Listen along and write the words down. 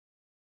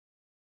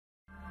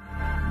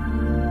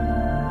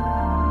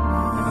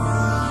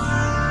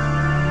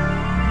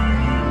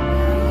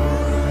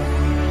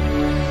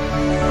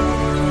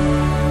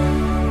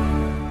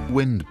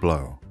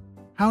blow?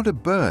 How do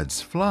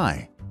birds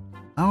fly?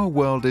 Our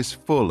world is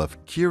full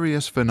of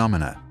curious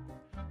phenomena.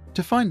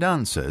 To find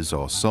answers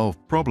or solve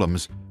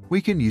problems,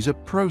 we can use a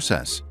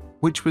process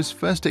which was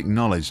first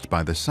acknowledged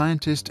by the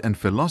scientist and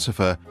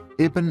philosopher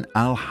Ibn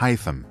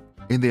al-Haytham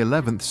in the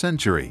 11th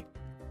century.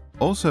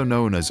 Also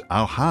known as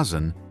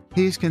Alhazen,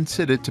 he is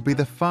considered to be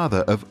the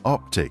father of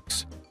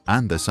optics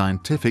and the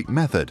scientific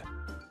method.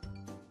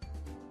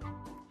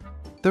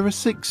 There are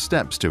 6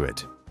 steps to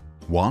it.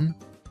 1.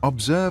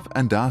 Observe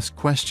and ask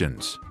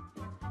questions.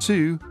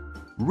 2.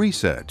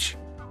 Research.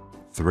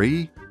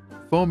 3.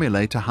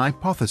 Formulate a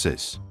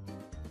hypothesis.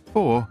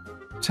 4.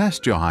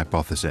 Test your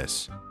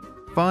hypothesis.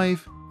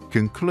 5.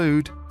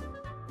 Conclude.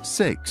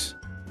 6.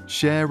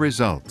 Share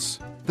results.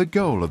 The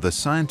goal of the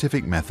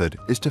scientific method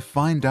is to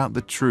find out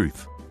the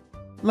truth.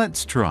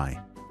 Let's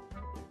try.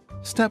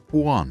 Step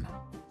 1.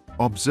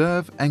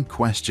 Observe and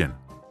question.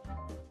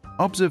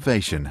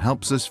 Observation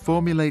helps us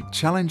formulate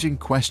challenging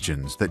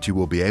questions that you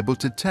will be able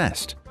to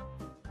test.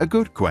 A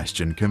good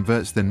question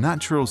converts the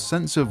natural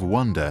sense of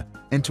wonder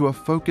into a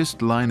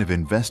focused line of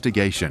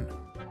investigation.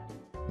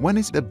 When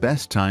is the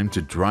best time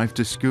to drive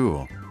to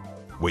school?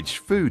 Which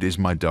food is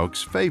my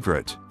dog's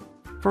favorite?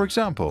 For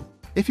example,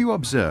 if you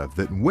observe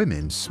that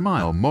women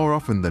smile more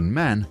often than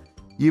men,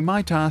 you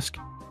might ask,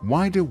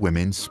 why do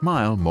women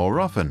smile more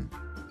often?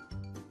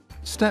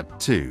 Step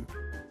 2.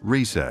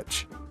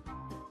 Research.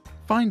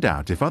 Find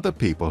out if other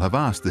people have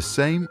asked the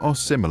same or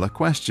similar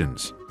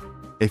questions.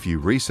 If you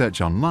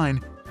research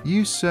online,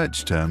 use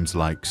search terms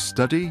like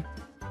study,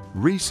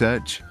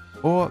 research,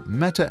 or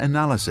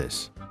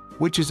meta-analysis,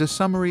 which is a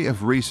summary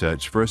of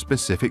research for a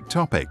specific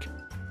topic.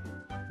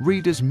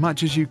 Read as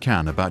much as you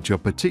can about your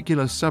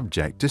particular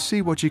subject to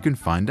see what you can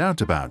find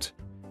out about.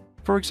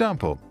 For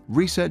example,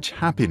 research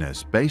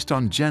happiness based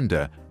on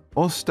gender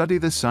or study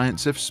the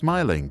science of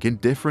smiling in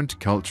different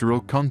cultural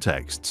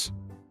contexts.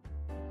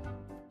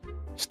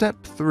 Step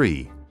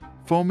 3.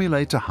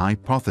 Formulate a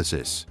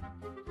hypothesis.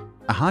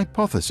 A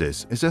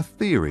hypothesis is a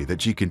theory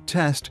that you can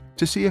test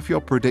to see if your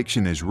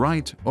prediction is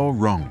right or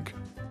wrong.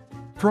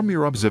 From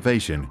your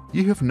observation,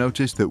 you have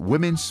noticed that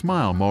women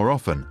smile more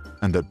often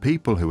and that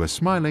people who are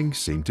smiling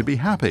seem to be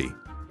happy.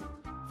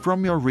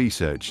 From your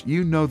research,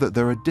 you know that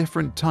there are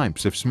different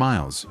types of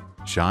smiles: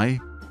 shy,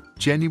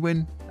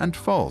 genuine, and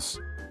false.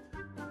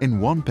 In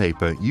one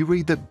paper, you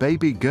read that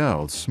baby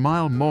girls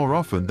smile more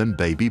often than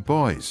baby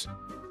boys.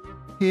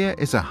 Here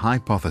is a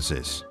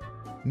hypothesis.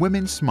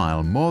 Women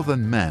smile more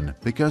than men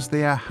because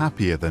they are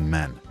happier than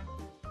men.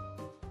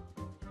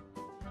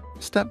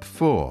 Step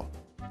 4.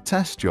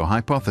 Test your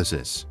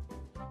hypothesis.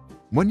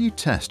 When you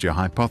test your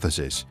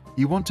hypothesis,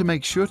 you want to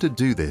make sure to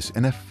do this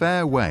in a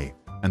fair way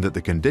and that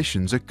the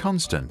conditions are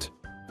constant.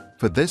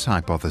 For this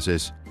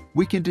hypothesis,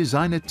 we can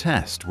design a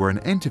test where an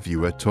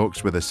interviewer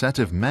talks with a set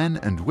of men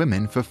and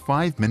women for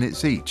 5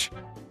 minutes each,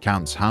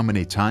 counts how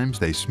many times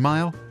they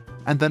smile,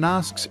 and then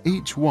asks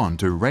each one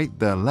to rate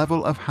their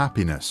level of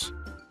happiness.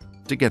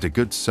 To get a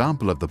good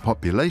sample of the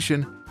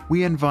population,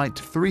 we invite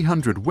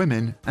 300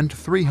 women and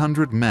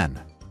 300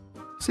 men.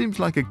 Seems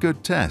like a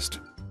good test,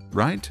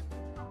 right?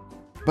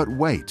 But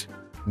wait,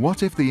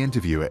 what if the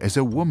interviewer is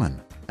a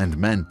woman and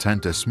men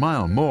tend to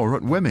smile more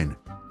at women?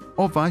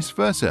 Or vice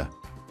versa?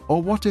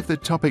 Or what if the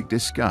topic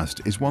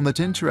discussed is one that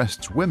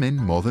interests women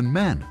more than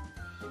men?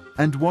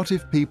 And what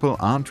if people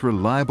aren't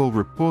reliable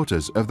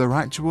reporters of their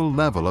actual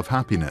level of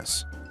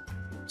happiness?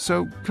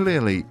 So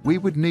clearly, we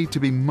would need to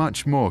be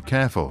much more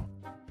careful.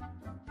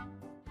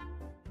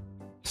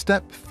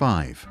 Step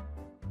 5.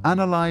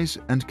 Analyze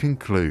and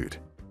conclude.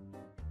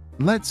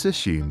 Let's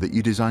assume that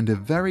you designed a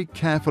very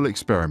careful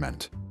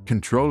experiment,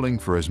 controlling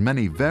for as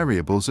many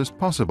variables as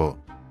possible.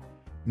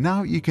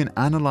 Now you can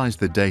analyze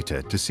the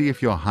data to see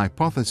if your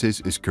hypothesis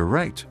is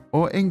correct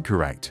or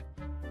incorrect.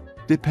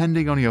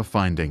 Depending on your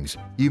findings,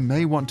 you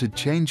may want to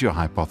change your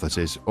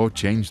hypothesis or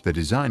change the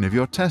design of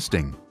your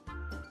testing.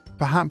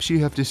 Perhaps you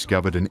have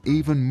discovered an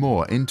even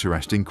more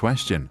interesting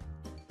question.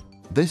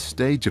 This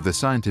stage of the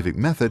scientific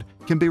method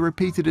can be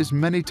repeated as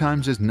many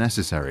times as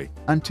necessary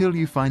until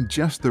you find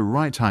just the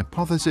right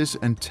hypothesis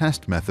and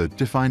test method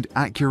to find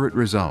accurate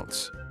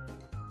results.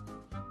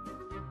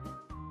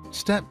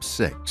 Step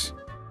 6.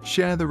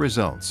 Share the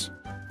results.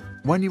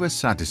 When you are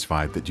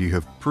satisfied that you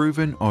have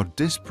proven or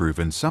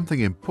disproven something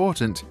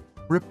important,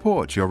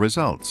 report your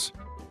results.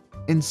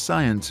 In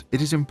science,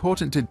 it is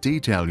important to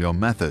detail your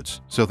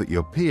methods so that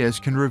your peers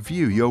can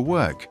review your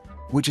work,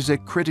 which is a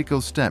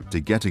critical step to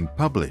getting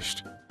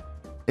published.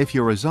 If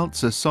your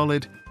results are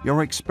solid,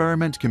 your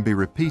experiment can be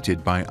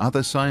repeated by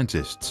other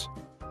scientists.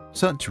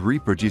 Such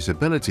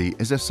reproducibility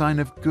is a sign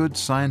of good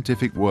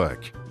scientific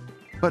work.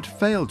 But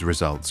failed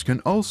results can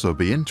also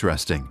be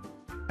interesting.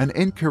 An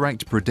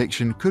incorrect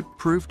prediction could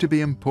prove to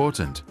be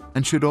important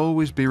and should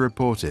always be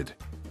reported.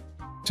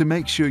 To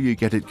make sure you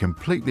get it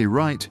completely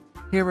right,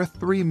 here are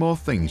 3 more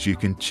things you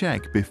can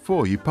check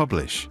before you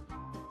publish.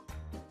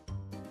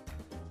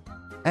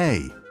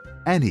 A.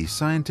 Any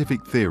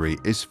scientific theory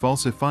is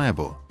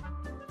falsifiable.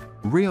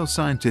 Real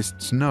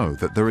scientists know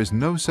that there is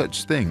no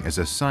such thing as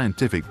a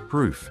scientific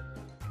proof.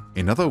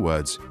 In other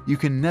words, you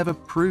can never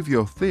prove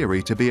your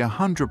theory to be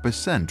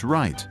 100%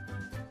 right.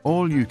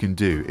 All you can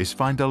do is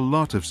find a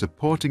lot of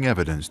supporting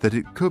evidence that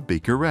it could be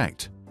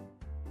correct.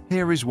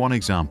 Here is one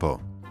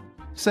example.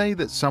 Say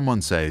that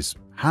someone says,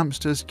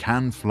 hamsters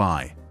can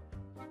fly.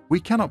 We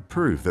cannot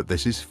prove that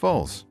this is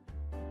false.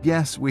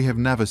 Yes, we have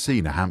never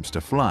seen a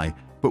hamster fly,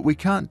 but we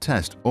can't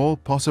test all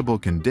possible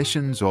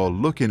conditions or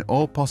look in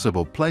all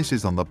possible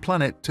places on the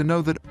planet to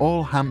know that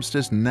all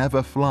hamsters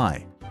never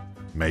fly.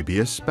 Maybe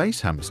a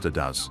space hamster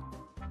does.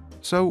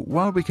 So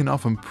while we can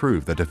often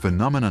prove that a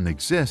phenomenon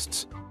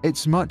exists,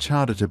 it's much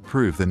harder to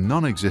prove the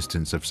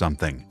non-existence of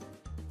something.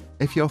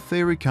 If your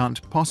theory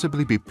can't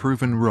possibly be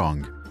proven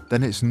wrong,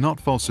 then it's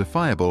not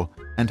falsifiable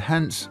and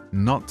hence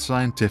not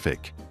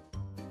scientific.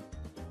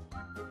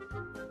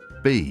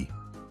 B.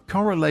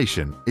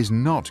 Correlation is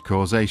not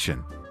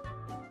causation.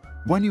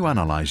 When you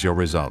analyze your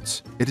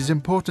results, it is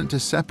important to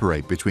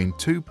separate between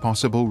two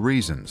possible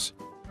reasons: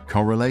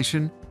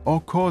 correlation or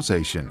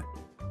causation.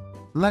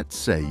 Let's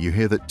say you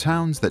hear that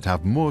towns that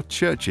have more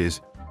churches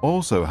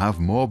also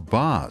have more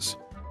bars.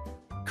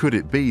 Could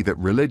it be that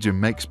religion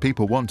makes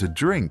people want to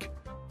drink,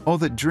 or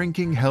that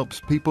drinking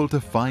helps people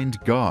to find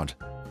God?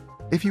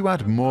 If you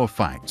add more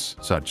facts,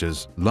 such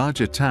as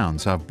larger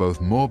towns have both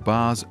more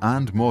bars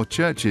and more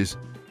churches,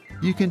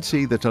 you can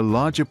see that a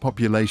larger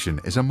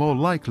population is a more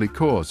likely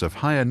cause of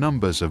higher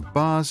numbers of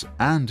bars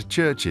and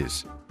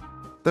churches.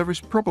 There is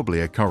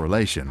probably a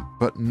correlation,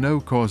 but no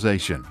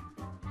causation.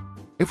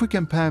 If we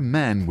compare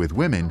men with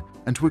women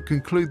and would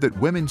conclude that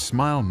women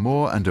smile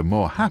more and are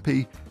more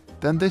happy,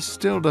 then this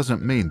still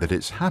doesn't mean that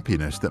it's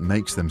happiness that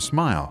makes them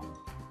smile.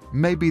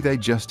 Maybe they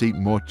just eat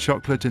more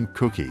chocolate and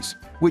cookies,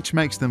 which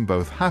makes them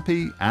both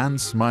happy and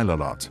smile a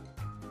lot.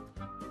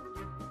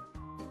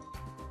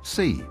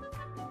 C.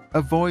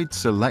 Avoid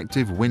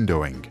selective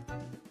windowing.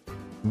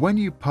 When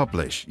you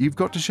publish, you've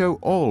got to show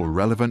all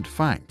relevant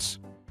facts.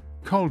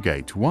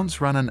 Colgate once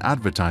ran an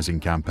advertising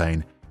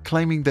campaign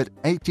claiming that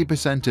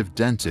 80% of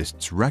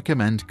dentists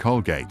recommend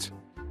Colgate.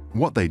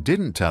 What they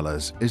didn't tell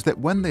us is that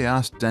when they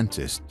asked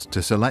dentists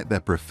to select their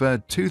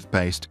preferred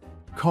toothpaste,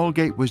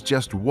 Colgate was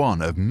just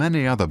one of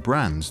many other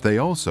brands they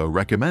also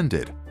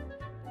recommended.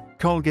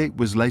 Colgate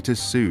was later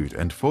sued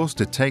and forced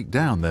to take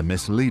down their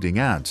misleading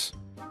ads.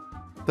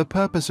 The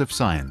purpose of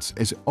science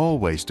is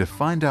always to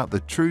find out the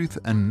truth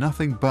and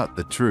nothing but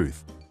the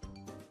truth.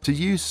 To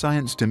use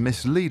science to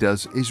mislead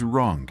us is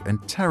wrong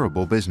and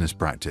terrible business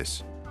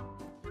practice.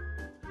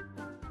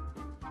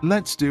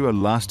 Let's do a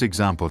last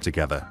example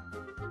together.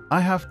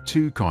 I have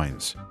two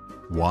coins.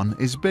 One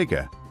is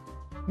bigger.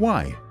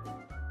 Why?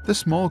 The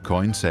small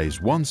coin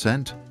says 1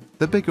 cent,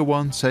 the bigger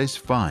one says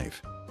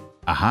 5.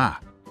 Aha!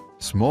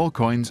 Small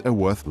coins are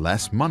worth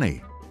less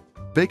money.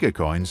 Bigger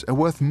coins are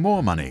worth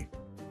more money.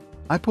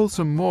 I pull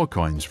some more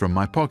coins from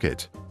my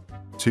pocket.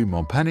 2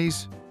 more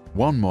pennies,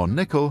 1 more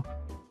nickel,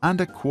 and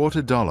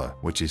 $0.25,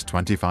 which is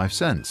 25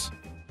 cents.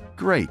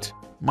 Great!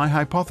 My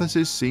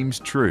hypothesis seems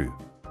true.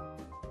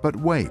 But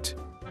wait.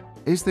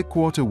 Is the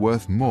quarter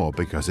worth more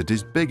because it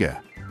is bigger?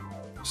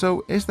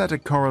 So is that a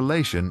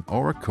correlation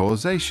or a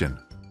causation?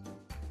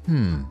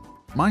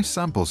 My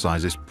sample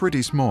size is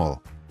pretty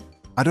small.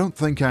 I don't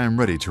think I am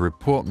ready to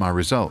report my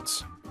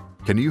results.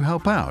 Can you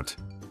help out?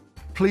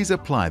 Please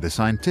apply the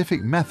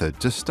scientific method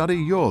to study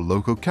your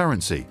local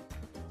currency.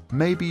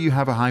 Maybe you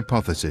have a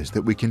hypothesis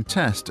that we can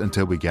test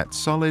until we get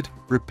solid,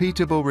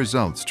 repeatable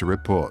results to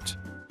report.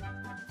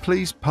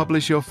 Please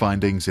publish your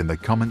findings in the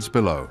comments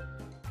below.